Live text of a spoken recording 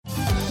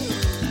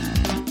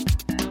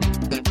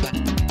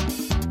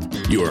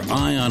Your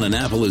Eye on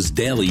Annapolis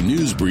daily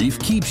news brief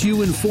keeps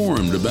you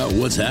informed about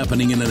what's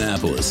happening in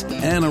Annapolis,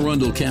 Anne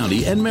Arundel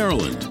County, and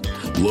Maryland.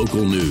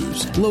 Local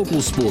news,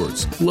 local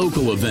sports,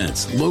 local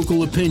events,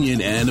 local opinion,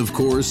 and, of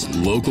course,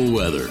 local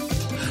weather.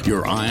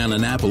 Your Eye on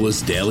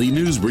Annapolis daily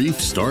news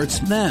brief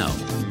starts now.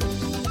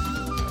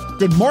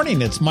 Good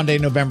morning. It's Monday,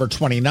 November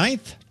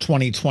 29th,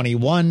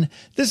 2021.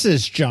 This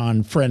is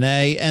John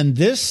Frenaye, and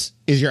this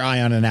is your Eye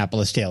on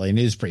Annapolis daily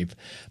news brief.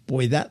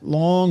 Boy, that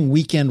long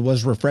weekend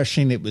was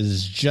refreshing. It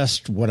was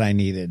just what I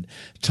needed.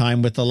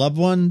 Time with a loved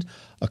one,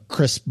 a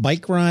crisp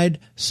bike ride,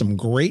 some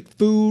great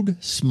food,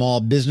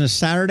 small business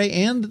Saturday,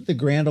 and the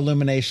grand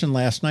illumination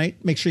last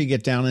night. Make sure you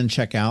get down and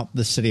check out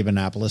the City of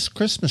Annapolis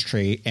Christmas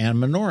tree and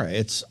menorah.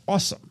 It's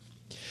awesome.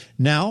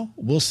 Now,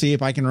 we'll see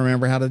if I can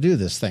remember how to do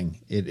this thing.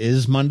 It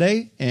is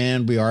Monday,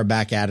 and we are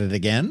back at it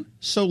again.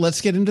 So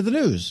let's get into the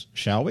news,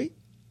 shall we?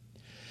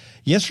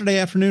 Yesterday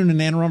afternoon in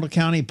Anne Arundel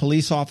County,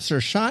 police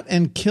officers shot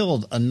and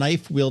killed a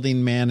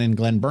knife-wielding man in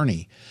Glen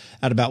Burnie.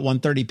 At about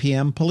 1:30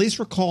 p.m., police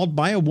were called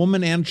by a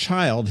woman and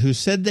child who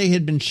said they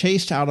had been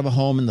chased out of a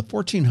home in the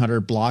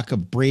 1400 block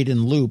of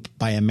Braden Loop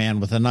by a man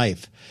with a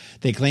knife.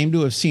 They claimed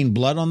to have seen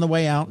blood on the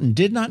way out and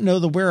did not know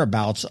the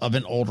whereabouts of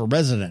an older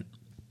resident.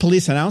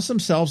 Police announced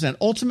themselves and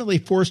ultimately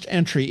forced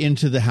entry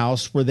into the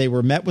house, where they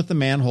were met with the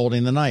man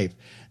holding the knife.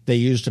 They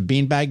used a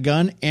beanbag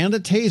gun and a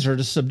taser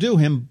to subdue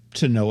him,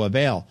 to no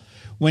avail.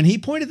 When he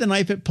pointed the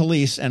knife at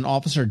police, an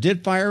officer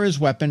did fire his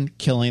weapon,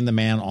 killing the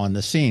man on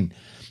the scene.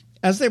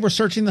 As they were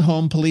searching the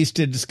home, police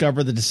did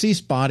discover the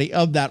deceased body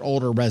of that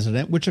older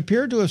resident, which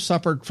appeared to have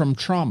suffered from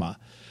trauma.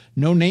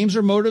 No names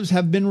or motives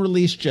have been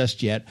released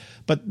just yet,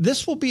 but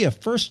this will be a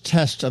first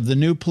test of the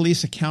new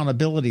police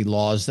accountability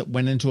laws that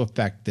went into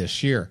effect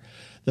this year.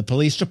 The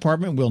police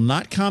department will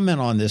not comment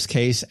on this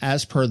case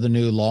as per the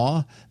new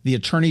law. The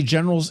Attorney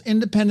General's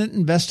Independent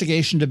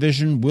Investigation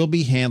Division will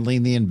be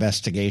handling the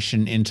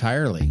investigation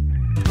entirely.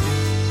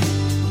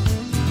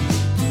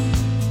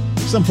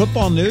 Some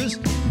football news.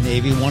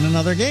 Navy won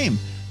another game.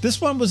 This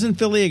one was in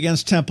Philly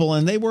against Temple,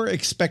 and they were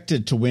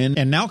expected to win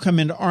and now come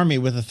into Army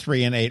with a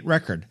 3-8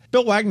 record.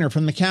 Bill Wagner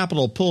from the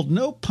Capitol pulled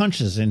no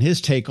punches in his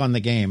take on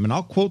the game, and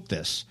I'll quote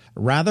this.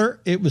 Rather,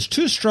 it was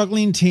two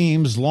struggling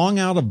teams long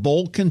out of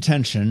bowl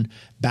contention,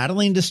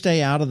 battling to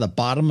stay out of the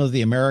bottom of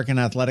the American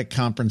Athletic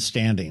Conference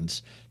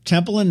standings.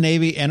 Temple and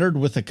Navy entered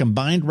with a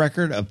combined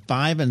record of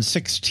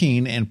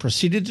 5-16 and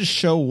proceeded to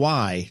show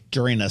why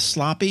during a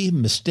sloppy,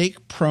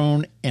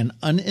 mistake-prone, and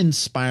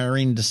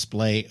uninspiring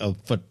display of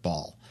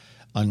football.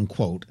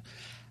 Unquote.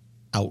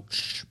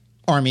 Ouch.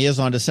 Army is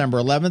on December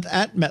 11th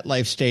at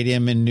MetLife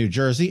Stadium in New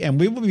Jersey, and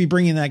we will be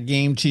bringing that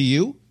game to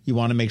you. You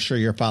want to make sure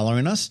you're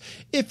following us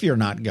if you're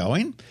not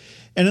going.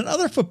 And in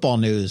other football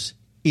news,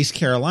 East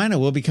Carolina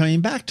will be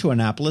coming back to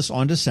Annapolis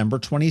on December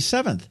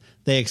 27th.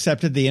 They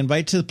accepted the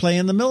invite to play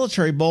in the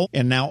Military Bowl,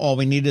 and now all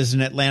we need is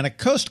an Atlantic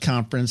Coast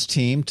Conference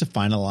team to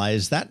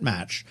finalize that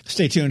match.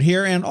 Stay tuned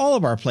here and all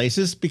of our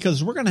places,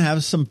 because we're going to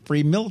have some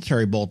free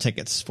Military Bowl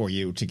tickets for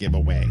you to give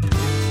away.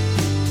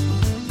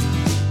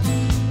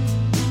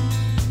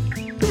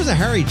 There was a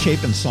Harry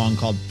Chapin song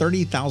called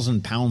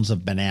 30,000 Pounds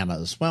of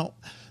Bananas. Well,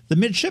 the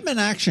Midshipman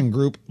Action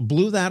Group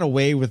blew that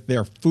away with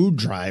their food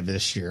drive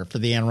this year for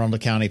the Anne Arundel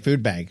County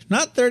Food Bank.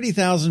 Not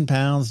 30,000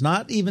 pounds,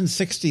 not even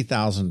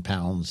 60,000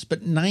 pounds,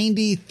 but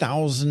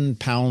 90,000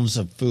 pounds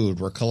of food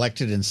were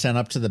collected and sent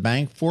up to the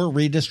bank for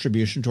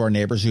redistribution to our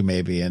neighbors who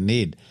may be in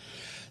need.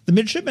 The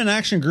Midshipman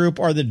Action Group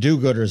are the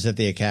do-gooders at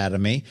the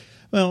Academy.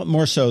 Well,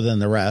 more so than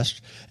the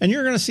rest. And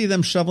you're going to see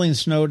them shoveling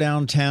snow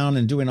downtown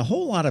and doing a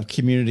whole lot of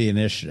community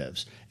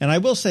initiatives. And I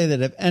will say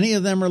that if any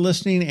of them are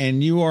listening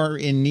and you are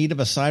in need of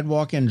a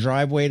sidewalk and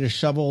driveway to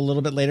shovel a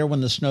little bit later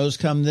when the snows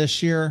come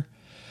this year,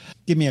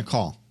 give me a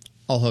call.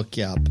 I'll hook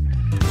you up.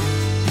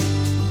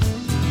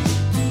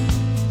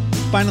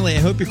 Finally, I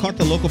hope you caught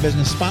the local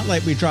business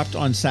spotlight we dropped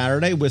on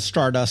Saturday with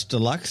Stardust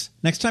Deluxe.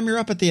 Next time you're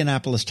up at the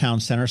Annapolis Town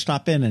Center,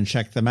 stop in and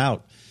check them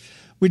out.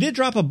 We did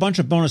drop a bunch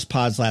of bonus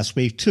pods last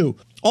week, too,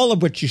 all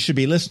of which you should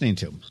be listening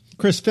to.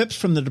 Chris Phipps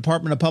from the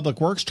Department of Public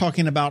Works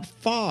talking about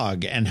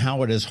fog and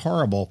how it is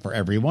horrible for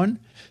everyone.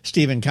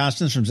 Steve and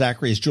Constance from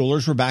Zachary's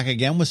Jewelers were back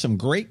again with some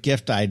great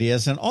gift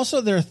ideas and also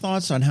their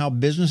thoughts on how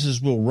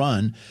businesses will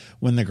run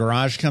when the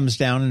garage comes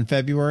down in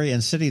February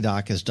and City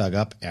Dock is dug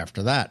up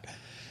after that.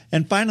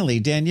 And finally,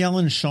 Danielle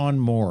and Sean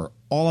Moore,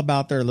 all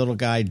about their little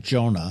guy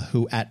Jonah,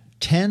 who at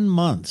 10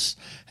 months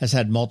has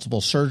had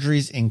multiple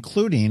surgeries,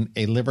 including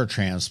a liver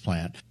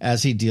transplant,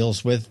 as he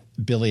deals with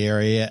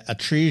biliary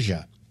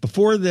atresia.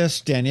 Before this,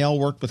 Danielle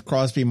worked with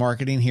Crosby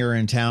Marketing here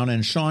in town,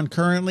 and Sean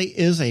currently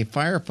is a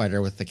firefighter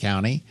with the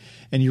county,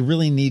 and you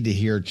really need to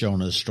hear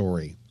Jonah's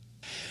story.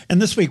 And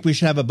this week, we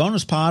should have a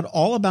bonus pod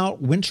all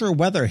about winter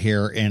weather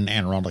here in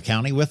Anne Arundel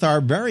County with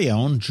our very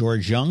own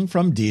George Young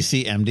from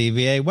DC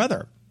MDVA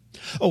Weather.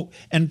 Oh,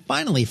 and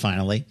finally,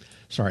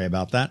 sorry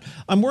about that,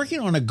 I'm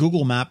working on a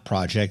Google Map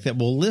project that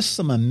will list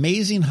some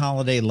amazing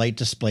holiday light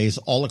displays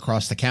all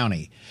across the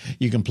county.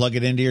 You can plug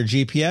it into your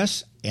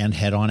GPS and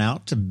head on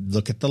out to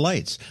look at the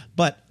lights.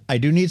 But I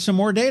do need some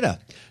more data.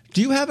 Do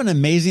you have an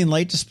amazing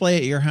light display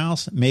at your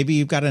house? Maybe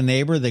you've got a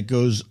neighbor that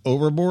goes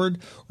overboard,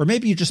 or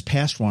maybe you just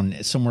passed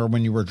one somewhere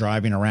when you were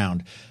driving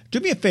around. Do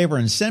me a favor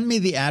and send me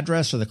the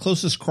address or the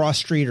closest cross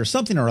street or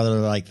something or other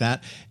like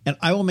that, and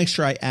I will make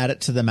sure I add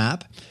it to the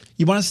map.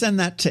 You want to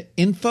send that to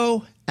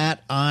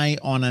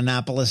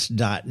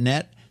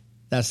info@eyeonannapolis.net.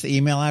 That's the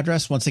email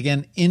address. Once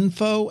again,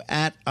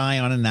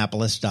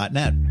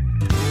 info@eyeonannapolis.net.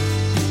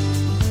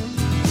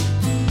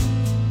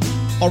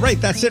 All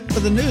right, that's it for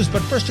the news.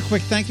 But first, a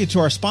quick thank you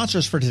to our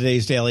sponsors for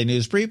today's Daily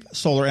News Brief: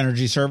 Solar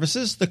Energy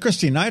Services, the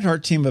Christy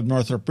Neidhart team of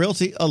Northrop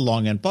Realty, a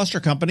Long and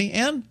Buster company,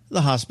 and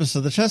the Hospice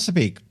of the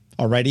Chesapeake.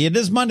 Alrighty, it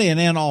is Monday, and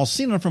Ann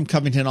Alsina from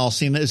Covington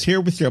Alsina is here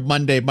with your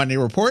Monday Money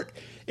Report.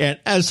 And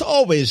as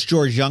always,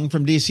 George Young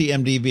from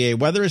DCMDVA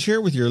Weather is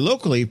here with your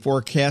locally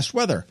forecast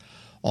weather.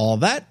 All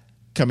that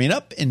coming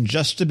up in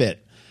just a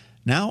bit.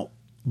 Now,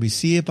 we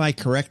see if I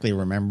correctly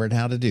remembered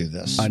how to do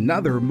this.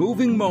 Another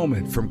moving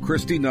moment from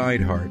Christy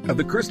Neidhart of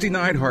the Christy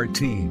Neidhart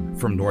team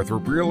from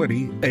Northrop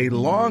Realty, a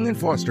Long and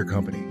Foster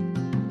company.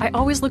 I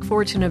always look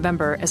forward to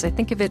November as I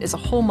think of it as a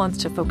whole month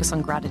to focus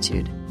on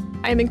gratitude.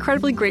 I am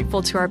incredibly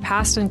grateful to our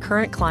past and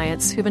current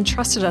clients who've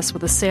entrusted us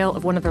with the sale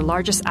of one of their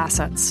largest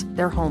assets,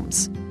 their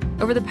homes.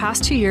 Over the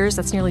past 2 years,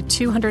 that's nearly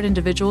 200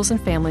 individuals and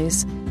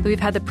families that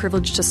we've had the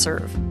privilege to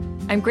serve.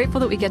 I'm grateful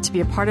that we get to be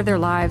a part of their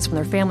lives when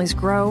their families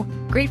grow,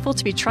 grateful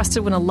to be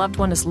trusted when a loved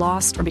one is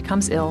lost or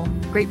becomes ill,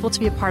 grateful to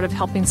be a part of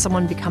helping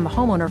someone become a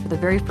homeowner for the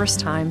very first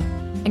time,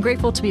 and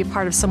grateful to be a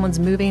part of someone's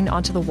moving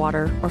onto the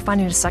water or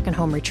finding a second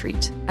home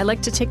retreat. I'd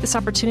like to take this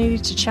opportunity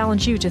to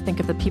challenge you to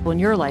think of the people in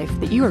your life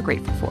that you are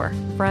grateful for: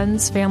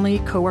 friends, family,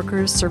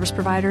 coworkers, service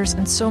providers,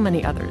 and so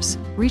many others.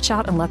 Reach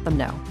out and let them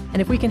know.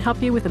 And if we can help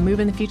you with a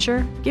move in the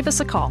future, give us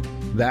a call.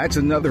 That's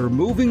another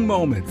moving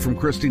moment from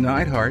Christy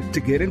Neidhart. To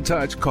get in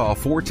touch, call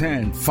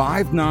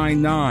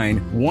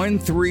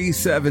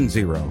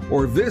 410-599-1370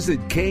 or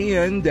visit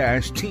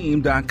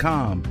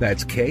kn-team.com.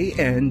 That's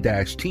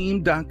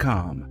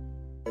kn-team.com.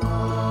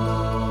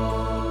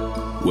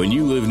 When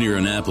you live near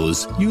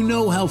Annapolis, you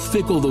know how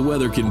fickle the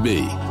weather can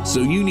be.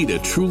 So you need a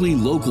truly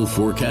local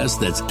forecast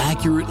that's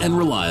accurate and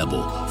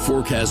reliable.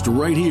 Forecast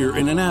right here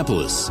in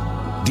Annapolis.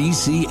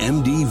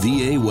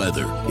 DCMDVA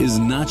Weather is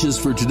not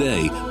just for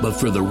today, but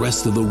for the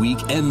rest of the week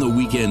and the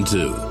weekend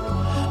too.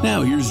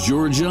 Now here's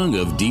George Young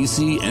of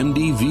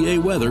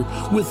DCMDVA Weather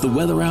with the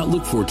weather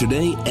outlook for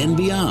today and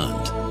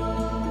beyond.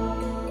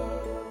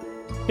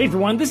 Hey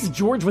everyone, this is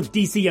George with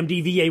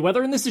DCMDVA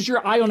Weather, and this is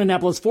your Eye on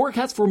Annapolis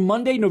forecast for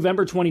Monday,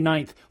 November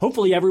 29th.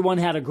 Hopefully everyone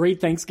had a great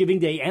Thanksgiving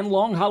Day and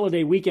long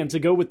holiday weekend to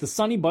go with the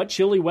sunny but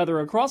chilly weather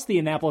across the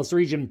Annapolis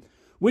region,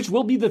 which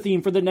will be the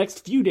theme for the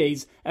next few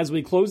days as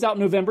we close out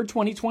November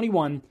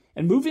 2021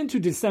 and move into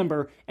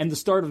December and the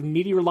start of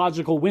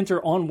meteorological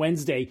winter on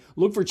Wednesday.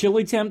 Look for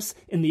chilly temps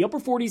in the upper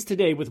 40s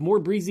today with more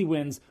breezy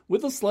winds,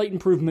 with a slight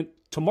improvement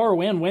tomorrow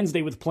and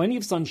Wednesday with plenty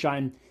of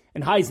sunshine,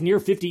 and highs near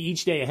 50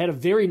 each day ahead of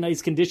very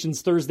nice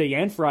conditions Thursday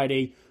and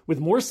Friday, with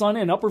more sun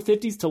and upper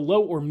 50s to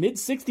low or mid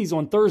 60s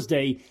on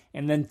Thursday,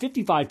 and then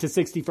 55 to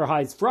 60 for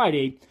highs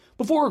Friday,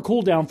 before a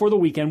cool down for the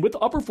weekend with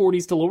upper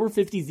 40s to lower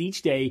 50s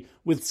each day,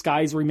 with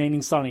skies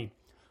remaining sunny.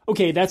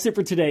 Okay, that's it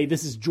for today.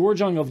 This is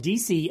George Young of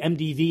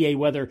DCMDVA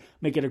Weather.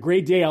 Make it a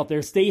great day out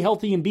there. Stay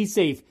healthy and be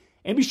safe.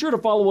 And be sure to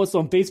follow us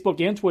on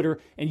Facebook and Twitter,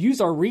 and use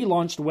our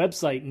relaunched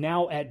website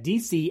now at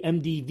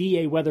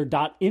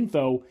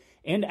dcmdvaweather.info.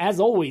 And as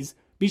always,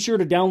 be sure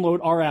to download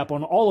our app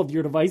on all of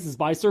your devices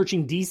by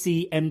searching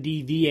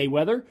DCMDVA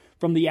Weather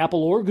from the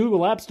Apple or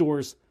Google App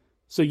Stores,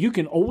 so you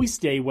can always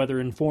stay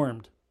weather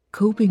informed.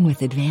 Coping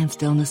with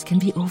advanced illness can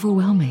be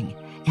overwhelming,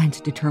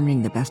 and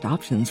determining the best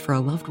options for a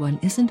loved one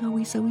isn't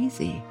always so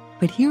easy.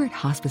 But here at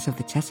Hospice of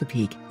the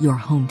Chesapeake, your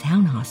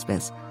hometown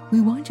hospice, we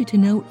want you to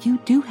know you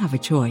do have a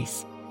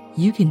choice.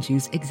 You can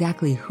choose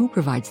exactly who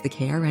provides the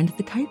care and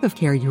the type of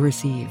care you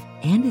receive,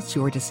 and it's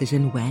your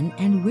decision when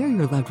and where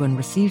your loved one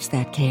receives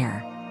that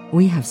care.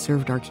 We have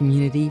served our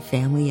community,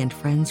 family, and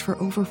friends for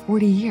over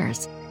 40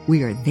 years.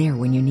 We are there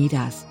when you need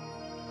us.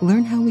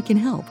 Learn how we can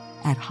help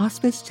at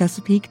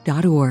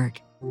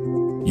hospicechesapeake.org.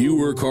 You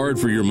work hard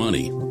for your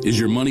money. Is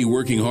your money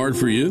working hard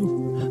for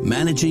you?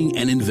 Managing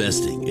and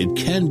investing, it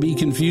can be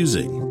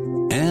confusing.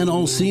 Ann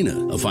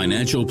Alsina, a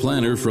financial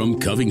planner from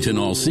Covington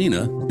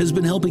Alsina, has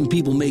been helping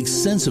people make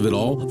sense of it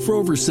all for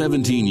over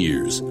 17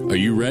 years. Are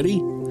you ready?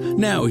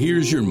 Now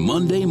here's your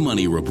Monday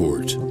Money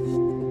Report.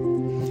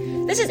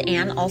 This is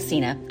Ann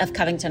Alsina of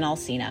Covington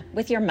Alsina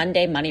with your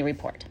Monday Money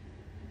Report.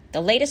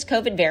 The latest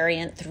COVID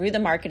variant threw the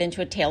market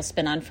into a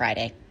tailspin on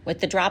Friday,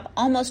 with the drop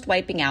almost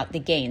wiping out the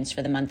gains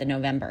for the month of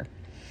November.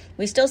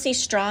 We still see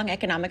strong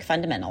economic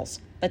fundamentals,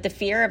 but the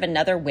fear of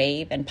another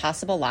wave and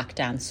possible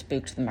lockdown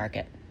spooked the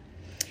market.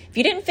 If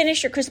you didn't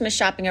finish your Christmas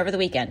shopping over the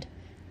weekend,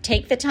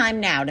 take the time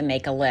now to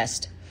make a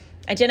list.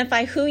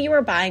 Identify who you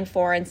are buying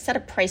for and set a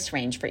price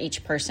range for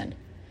each person.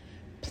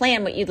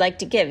 Plan what you'd like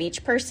to give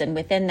each person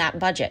within that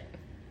budget.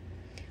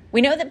 We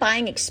know that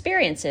buying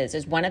experiences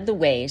is one of the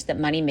ways that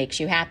money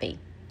makes you happy.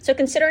 So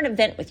consider an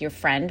event with your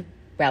friend,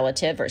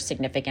 relative, or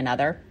significant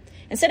other.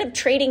 Instead of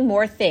trading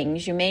more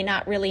things you may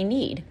not really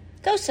need,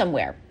 Go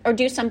somewhere or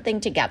do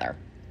something together.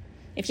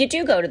 If you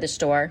do go to the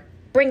store,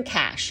 bring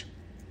cash.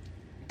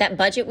 That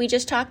budget we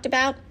just talked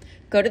about,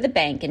 go to the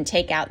bank and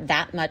take out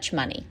that much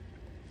money.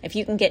 If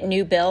you can get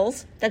new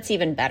bills, that's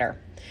even better.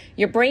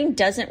 Your brain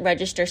doesn't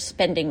register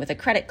spending with a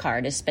credit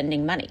card as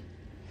spending money.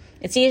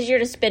 It's easier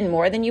to spend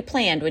more than you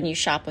planned when you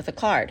shop with a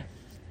card.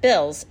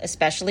 Bills,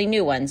 especially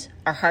new ones,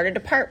 are harder to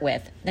part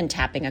with than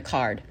tapping a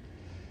card.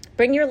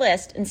 Bring your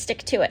list and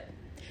stick to it.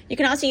 You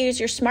can also use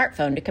your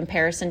smartphone to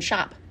comparison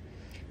shop.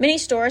 Many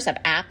stores have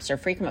apps or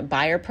frequent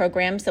buyer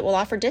programs that will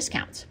offer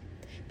discounts.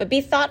 But be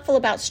thoughtful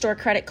about store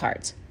credit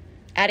cards.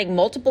 Adding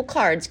multiple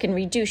cards can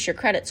reduce your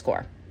credit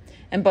score.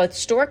 And both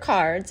store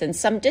cards and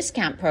some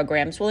discount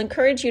programs will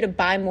encourage you to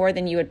buy more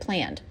than you had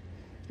planned.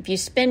 If you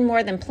spend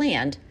more than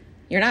planned,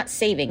 you're not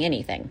saving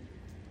anything.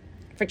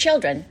 For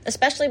children,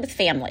 especially with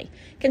family,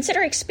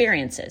 consider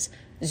experiences,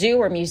 zoo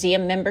or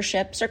museum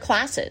memberships, or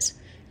classes.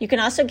 You can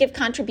also give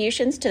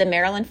contributions to the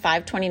Maryland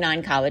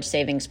 529 College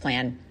Savings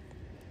Plan.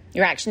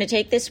 Your action to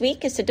take this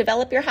week is to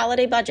develop your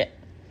holiday budget.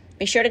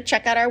 Be sure to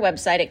check out our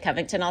website at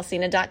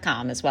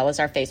covingtonalsina.com as well as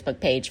our Facebook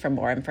page for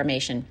more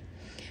information.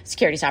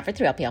 Securities offered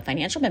through LPL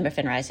Financial, member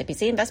FINRA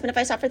SIPC. Investment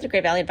advice offered through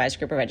Great Valley Advisor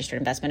Group, a registered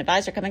investment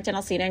advisor. Covington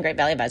Alsina and Great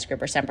Valley Advisor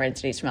Group are separate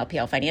entities from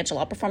LPL Financial.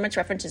 All performance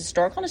references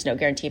historical and is no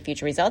guarantee of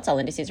future results. All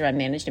indices are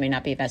unmanaged and may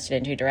not be invested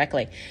into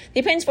directly.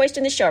 The opinions voiced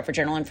in this show are for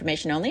general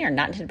information only, are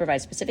not intended to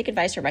provide specific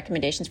advice or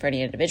recommendations for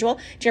any individual.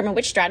 To determine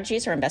which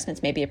strategies or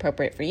investments may be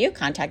appropriate for you,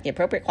 contact the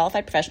appropriate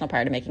qualified professional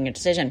prior to making a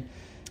decision.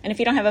 And if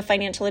you don't have a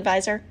financial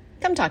advisor,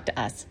 come talk to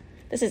us.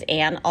 This is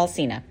Ann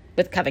Alsina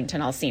with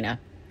Covington Alsina.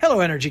 Hello,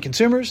 energy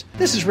consumers.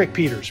 This is Rick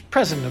Peters,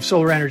 president of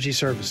Solar Energy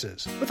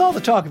Services. With all the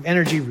talk of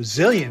energy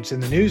resilience in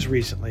the news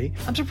recently,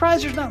 I'm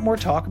surprised there's not more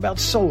talk about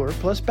solar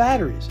plus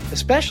batteries,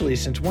 especially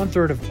since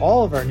 1/3 of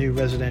all of our new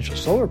residential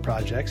solar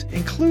projects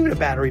include a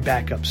battery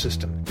backup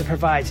system that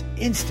provides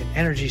instant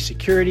energy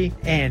security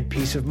and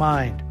peace of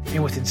mind.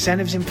 And with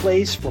incentives in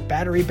place for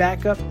battery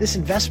backup, this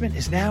investment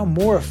is now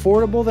more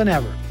affordable than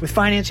ever. With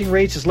financing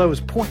rates as low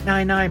as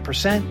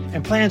 0.99%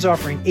 and plans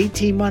offering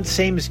 18 months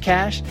same as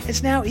cash,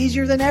 it's now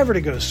easier than ever to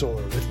go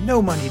solar with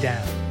no money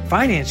down.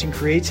 Financing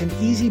creates an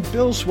easy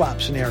bill swap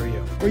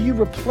scenario where you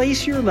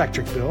replace your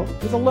electric bill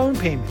with a loan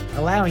payment,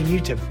 allowing you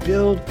to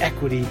build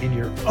equity in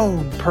your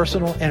own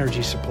personal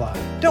energy supply.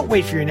 Don't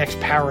wait for your next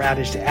power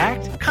outage to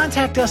act.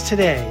 Contact us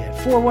today at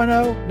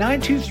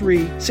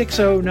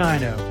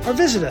 410-923-6090 or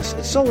visit us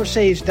at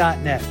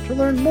solarsaves.net to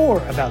learn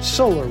more about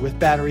solar with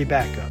battery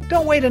backup.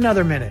 Don't wait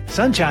another minute.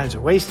 Sunshine's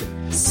are wasted.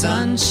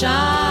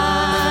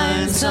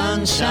 Sunshine,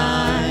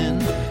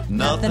 sunshine,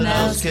 nothing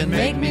else can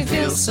make me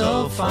feel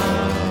so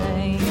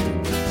fine.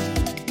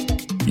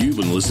 You've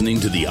been listening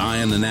to the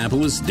Eye on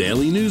Annapolis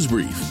Daily News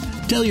Brief.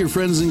 Tell your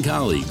friends and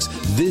colleagues,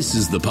 this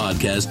is the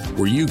podcast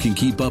where you can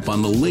keep up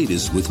on the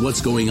latest with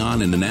what's going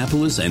on in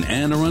Annapolis and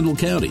Anne Arundel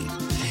County.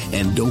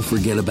 And don't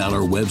forget about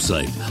our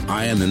website,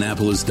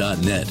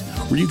 eyeonannapolis.net,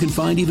 where you can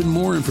find even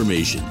more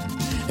information.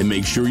 And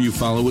make sure you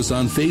follow us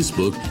on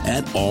Facebook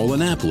at All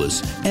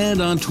Annapolis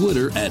and on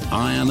Twitter at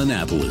Eye on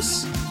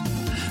Annapolis.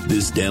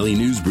 This Daily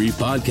News Brief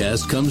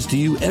podcast comes to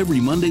you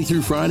every Monday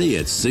through Friday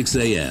at 6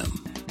 a.m.